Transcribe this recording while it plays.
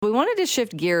wanted to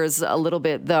shift gears a little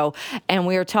bit, though, and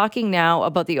we are talking now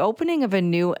about the opening of a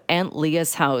new Aunt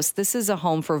Leah's house. This is a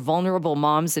home for vulnerable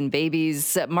moms and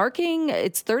babies, marking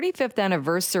its 35th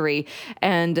anniversary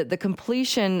and the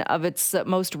completion of its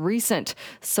most recent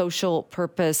social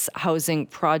purpose housing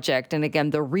project. And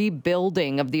again, the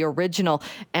rebuilding of the original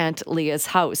Aunt Leah's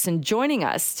house. And joining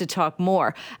us to talk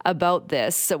more about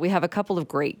this, so we have a couple of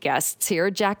great guests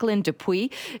here. Jacqueline Dupuis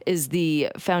is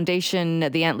the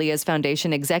Aunt Leah's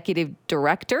Foundation Executive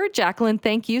Director. Jacqueline,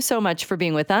 thank you so much for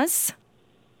being with us.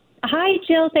 Hi,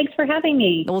 Jill. Thanks for having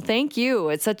me. Well, thank you.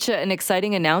 It's such an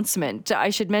exciting announcement.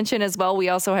 I should mention as well, we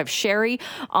also have Sherry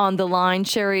on the line.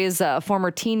 Sherry is a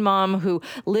former teen mom who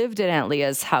lived at Aunt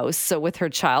Leah's house with her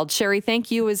child. Sherry,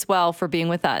 thank you as well for being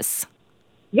with us.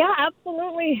 Yeah,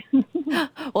 absolutely.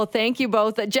 Well, thank you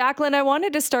both. Jacqueline, I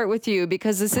wanted to start with you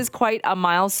because this is quite a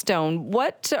milestone.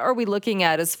 What are we looking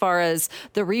at as far as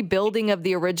the rebuilding of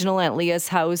the original Aunt Leah's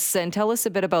house? And tell us a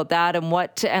bit about that and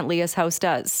what Aunt Leah's house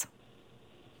does.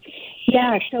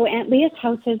 Yeah, so Aunt Leah's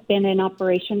house has been in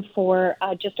operation for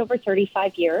just over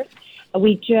 35 years.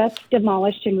 We just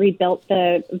demolished and rebuilt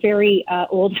the very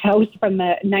old house from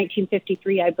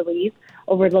 1953, I believe,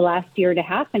 over the last year and a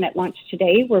half, and it launched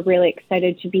today. We're really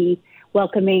excited to be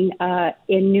welcoming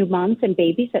in new moms and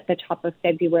babies at the top of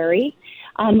February.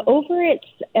 Over its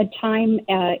time,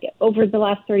 over the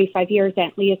last 35 years,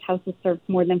 Aunt Leah's house has served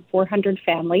more than 400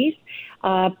 families,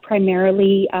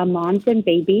 primarily moms and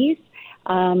babies.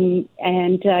 And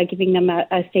giving them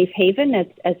a safe haven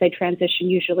as they transition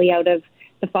usually out of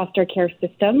the foster care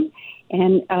system.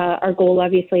 And our goal,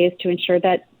 obviously, is to ensure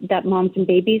that moms and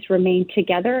babies remain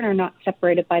together and are not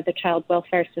separated by the child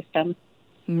welfare system.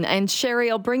 And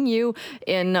Sherry, I'll bring you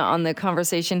in on the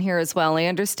conversation here as well. I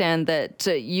understand that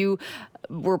you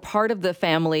were part of the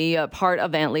family, part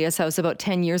of Aunt Leah's house about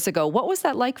 10 years ago. What was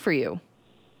that like for you?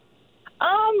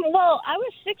 Well, I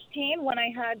was 16 when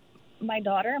I had my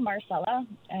daughter, Marcella,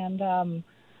 and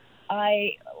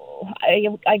I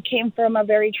came from a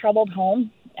very troubled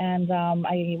home, and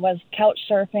I was couch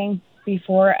surfing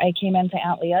before I came into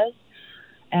Aunt Leah's,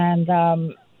 and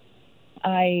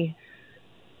I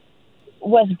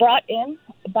was brought in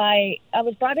by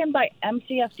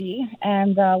MCFD,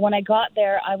 and when I got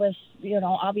there, I was,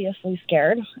 obviously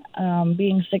scared,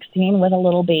 being 16 with a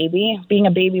little baby, being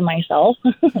a baby myself.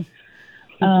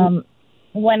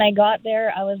 When I got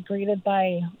there, I was greeted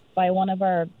by one of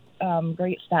our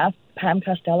great staff, Pam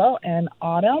Costello and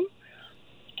Autumn,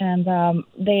 and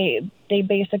they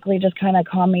basically just kind of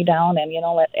calmed me down and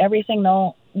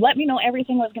let me know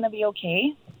everything was going to be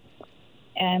okay,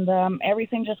 and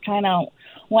everything just kind of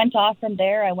went off from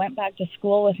there. I went back to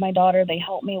school with my daughter. They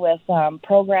helped me with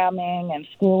programming and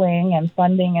schooling and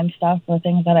funding and stuff for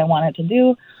things that I wanted to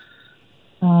do.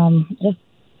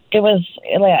 It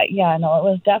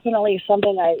was definitely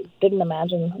something I didn't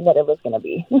imagine what it was going to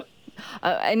be.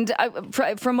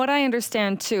 From what I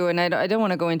understand too, and I don't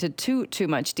want to go into too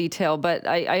much detail, but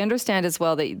I understand as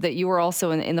well that you were also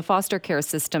in the foster care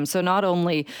system. So not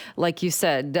only, like you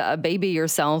said, a baby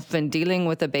yourself and dealing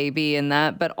with a baby and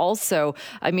that, but also,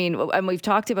 and we've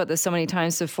talked about this so many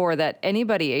times before, that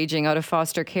anybody aging out of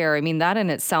foster care, that in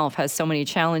itself has so many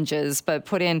challenges, but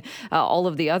put in all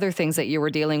of the other things that you were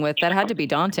dealing with, that had to be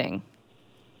daunting.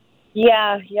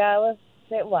 Yeah,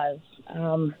 it was.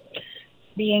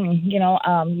 Being,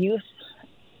 youth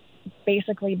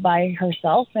basically by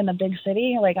herself in a big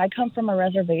city. Like, I come from a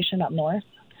reservation up north.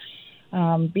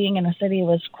 Being in a city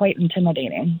was quite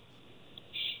intimidating.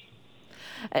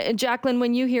 Jacqueline,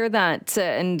 when you hear that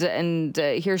and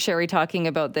hear Sherry talking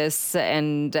about this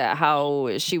and how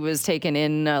she was taken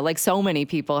in, like so many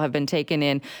people have been taken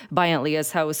in by Aunt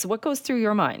Leah's house, what goes through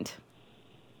your mind?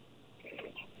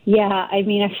 Yeah, I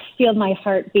feel my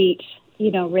heart beat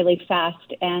really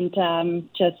fast, and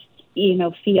just,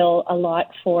 feel a lot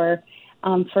for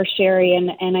Sherry.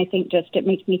 And I think just it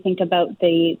makes me think about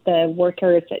the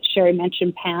workers that Sherry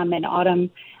mentioned, Pam and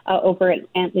Autumn, over at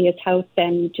Aunt Leah's house,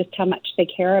 and just how much they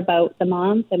care about the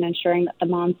moms and ensuring that the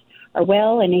moms are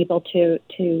well and able to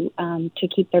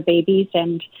keep their babies.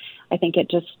 And I think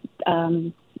it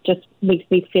just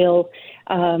makes me feel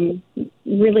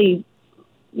really,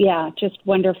 just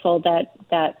wonderful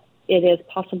that it is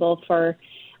possible for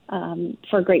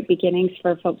great beginnings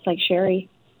for folks like Sherry.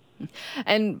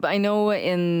 And I know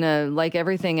in like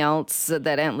everything else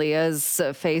that Aunt Leah's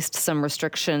faced some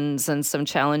restrictions and some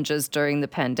challenges during the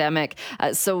pandemic.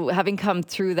 So having come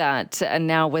through that, and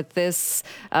now with this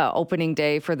opening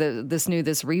day for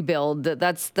this rebuild,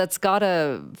 that's got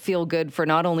to feel good for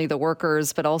not only the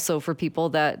workers but also for people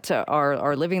that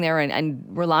are living there and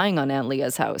relying on Aunt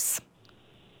Leah's house.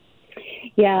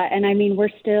 Yeah, and I mean, we're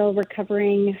still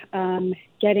recovering.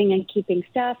 Getting and keeping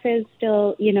staff is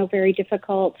still, very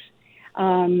difficult.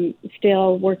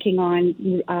 Still working on,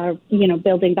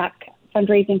 building back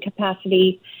fundraising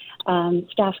capacity,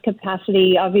 staff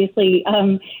capacity. Obviously,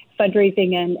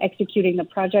 fundraising and executing the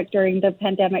project during the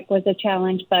pandemic was a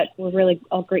challenge, but we're really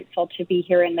all grateful to be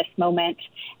here in this moment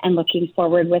and looking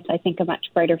forward with, I think, a much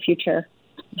brighter future.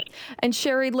 And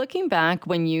Sherry, looking back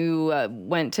when you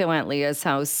went to Aunt Leah's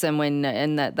house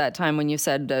and that time when you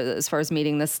said, as far as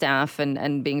meeting the staff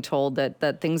and being told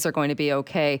that things are going to be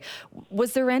okay,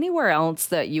 was there anywhere else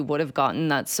that you would have gotten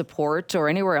that support or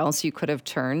anywhere else you could have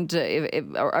turned?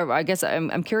 Or I guess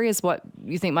I'm curious what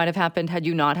you think might have happened had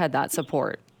you not had that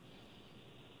support.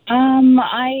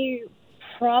 I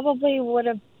probably would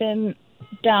have been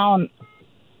down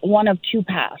one of two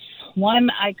paths. One,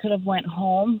 I could have went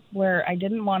home where I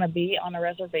didn't want to be on a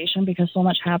reservation because so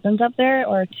much happens up there.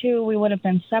 Or two, we would have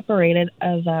been separated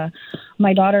as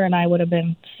my daughter and I would have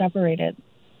been separated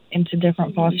into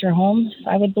different foster homes,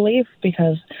 I would believe,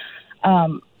 because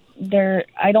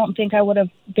I don't think I would have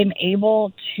been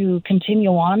able to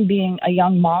continue on being a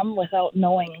young mom without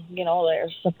knowing,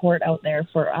 there's support out there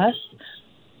for us.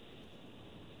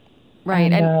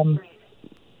 Right. Sorry.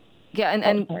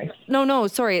 No,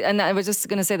 sorry. And I was just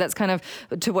going to say that's kind of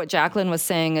to what Jacqueline was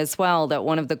saying as well, that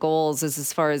one of the goals is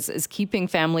as far as keeping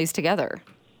families together.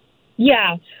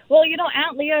 Yeah. Well,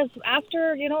 Aunt Leah's,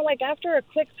 after a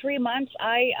quick 3 months,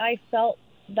 I felt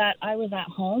that I was at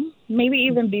home, maybe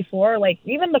even before,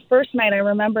 even the first night I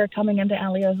remember coming into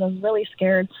Aunt Leah's, I was really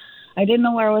scared. I didn't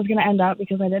know where I was going to end up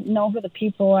because I didn't know who the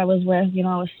people I was with.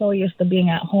 I was so used to being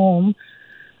at home.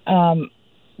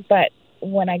 But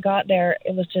when I got there,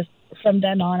 it was just, from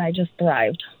then on, I just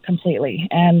thrived completely.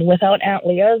 And without Aunt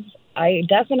Leah's, I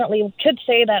definitely could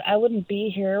say that I wouldn't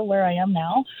be here where I am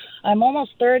now. I'm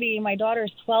almost 30. My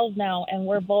daughter's 12 now, and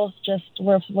we're both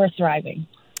we're thriving.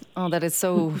 Oh, that is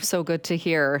so good to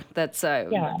hear. It's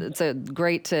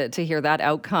great to hear that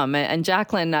outcome. And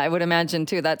Jacqueline, I would imagine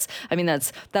too. That's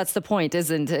the point,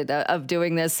 isn't it, of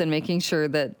doing this and making sure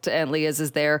that Aunt Leah's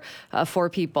is there for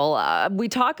people. We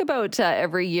talk about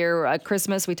every year at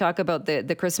Christmas. We talk about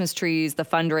the Christmas trees, the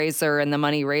fundraiser, and the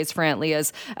money raised for Aunt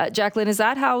Leah's. Jacqueline, is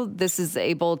that how this is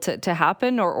able to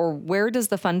happen, or where does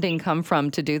the funding come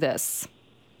from to do this?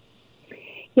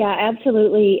 Yeah,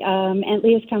 absolutely. Aunt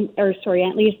Leah's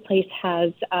Place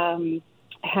has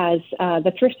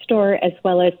the thrift store as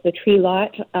well as the Tree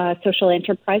Lot social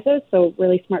enterprises. So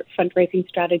really smart fundraising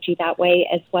strategy that way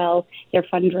as well. They're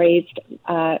funded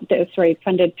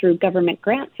through government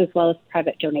grants as well as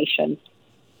private donations.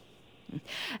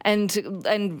 And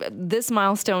this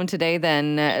milestone today,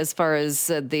 then, as far as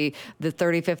the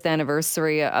 35th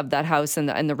anniversary of that house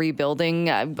and the rebuilding,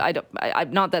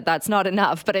 not that that's not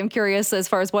enough, but I'm curious as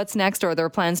far as what's next. Are there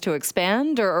plans to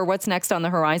expand, or what's next on the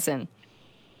horizon?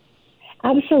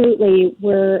 Absolutely.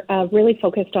 We're really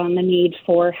focused on the need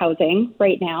for housing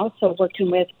right now. So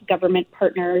working with government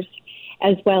partners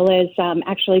as well as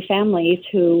actually families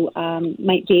who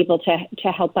might be able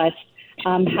to help us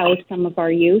house some of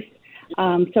our youth.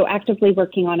 So actively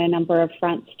working on a number of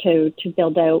fronts to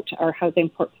build out our housing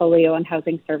portfolio and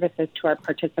housing services to our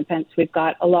participants. We've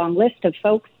got a long list of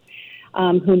folks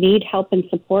who need help and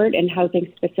support in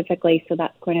housing specifically, so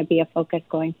that's going to be a focus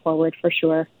going forward for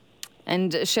sure.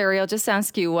 And Sherry, I'll just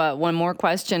ask you one more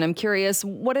question. I'm curious,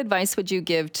 what advice would you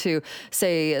give to,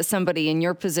 say, somebody in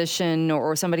your position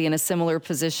or somebody in a similar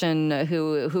position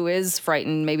who is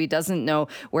frightened, maybe doesn't know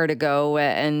where to go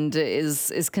and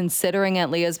is considering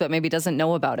Aunt Leah's but maybe doesn't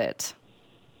know about it?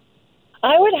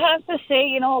 I would have to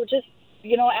say, Aunt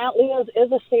Leah's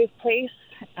is a safe place.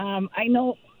 I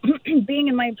know being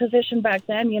in my position back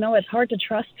then, it's hard to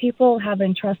trust people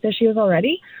having trust issues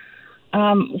already.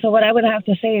 So what I would have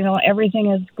to say,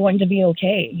 everything is going to be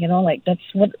okay. That's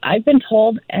what I've been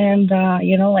told. And, I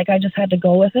just had to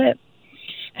go with it.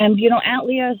 And, Aunt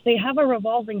Leah's, they have a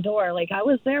revolving door. I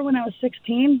was there when I was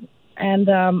 16 and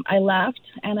I left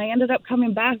and I ended up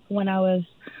coming back when I was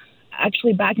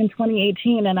actually back in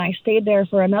 2018. And I stayed there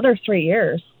for another 3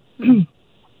 years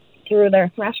through their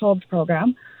Thresholds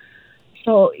program.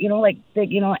 So,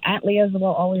 Aunt Leah's will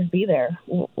always be there,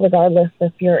 regardless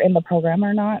if you're in the program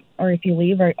or not, or if you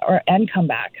leave and come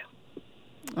back.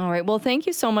 All right. Well, thank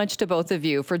you so much to both of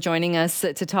you for joining us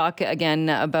to talk again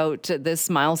about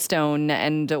this milestone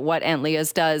and what Aunt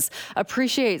Leah's does.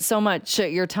 Appreciate so much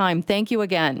your time. Thank you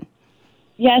again.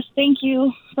 Yes, thank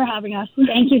you for having us.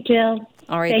 Thank you, Jill.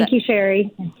 All right. Thank you,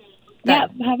 Sherry.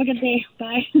 Have a good day.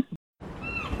 Bye.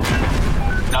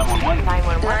 911.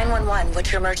 911,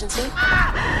 what's your emergency?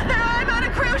 I'm on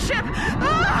a cruise ship.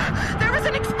 There was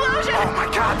an explosion. Oh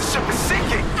my God, the ship is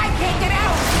sinking. I can't get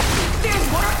out. There's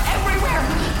water everywhere.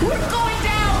 We're going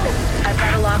down. I've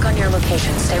got a lock on your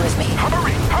location. Stay with me.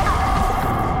 Hurry,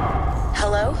 hurry.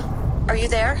 Hello? Are you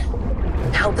there?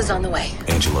 Help is on the way.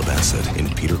 Angela Bassett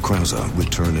and Peter Krause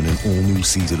return in an all-new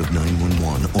season of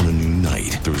 911 on a new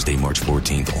night. Thursday, March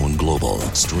 14th on Global.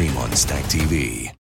 Stream on Stack TV.